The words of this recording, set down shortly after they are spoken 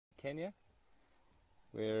Kenya.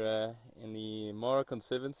 We're in the Mara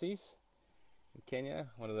Conservancies in Kenya,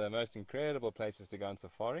 one of the most incredible places to go on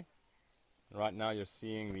safari. Right now you're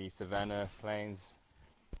seeing the savanna plains.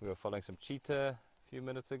 We were following some cheetah a few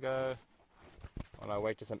minutes ago on our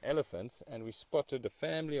way to some elephants, and we spotted a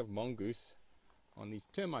family of mongoose on these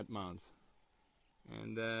termite mounds.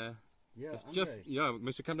 And yeah,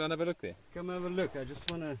 we should come down and have a look there. Come have a look. I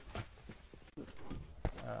just want to.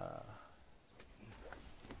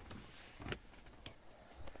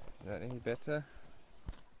 Is that any better?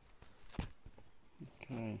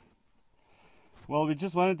 Okay. Well, we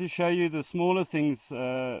just wanted to show you the smaller things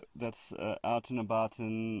that's out and about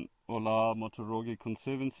in Ola Motorogi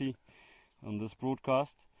Conservancy on this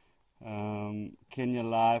broadcast. Kenya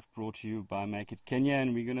Live, brought to you by Make It Kenya,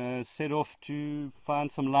 and we're gonna set off to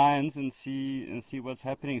find some lions and see what's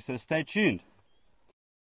happening. So stay tuned.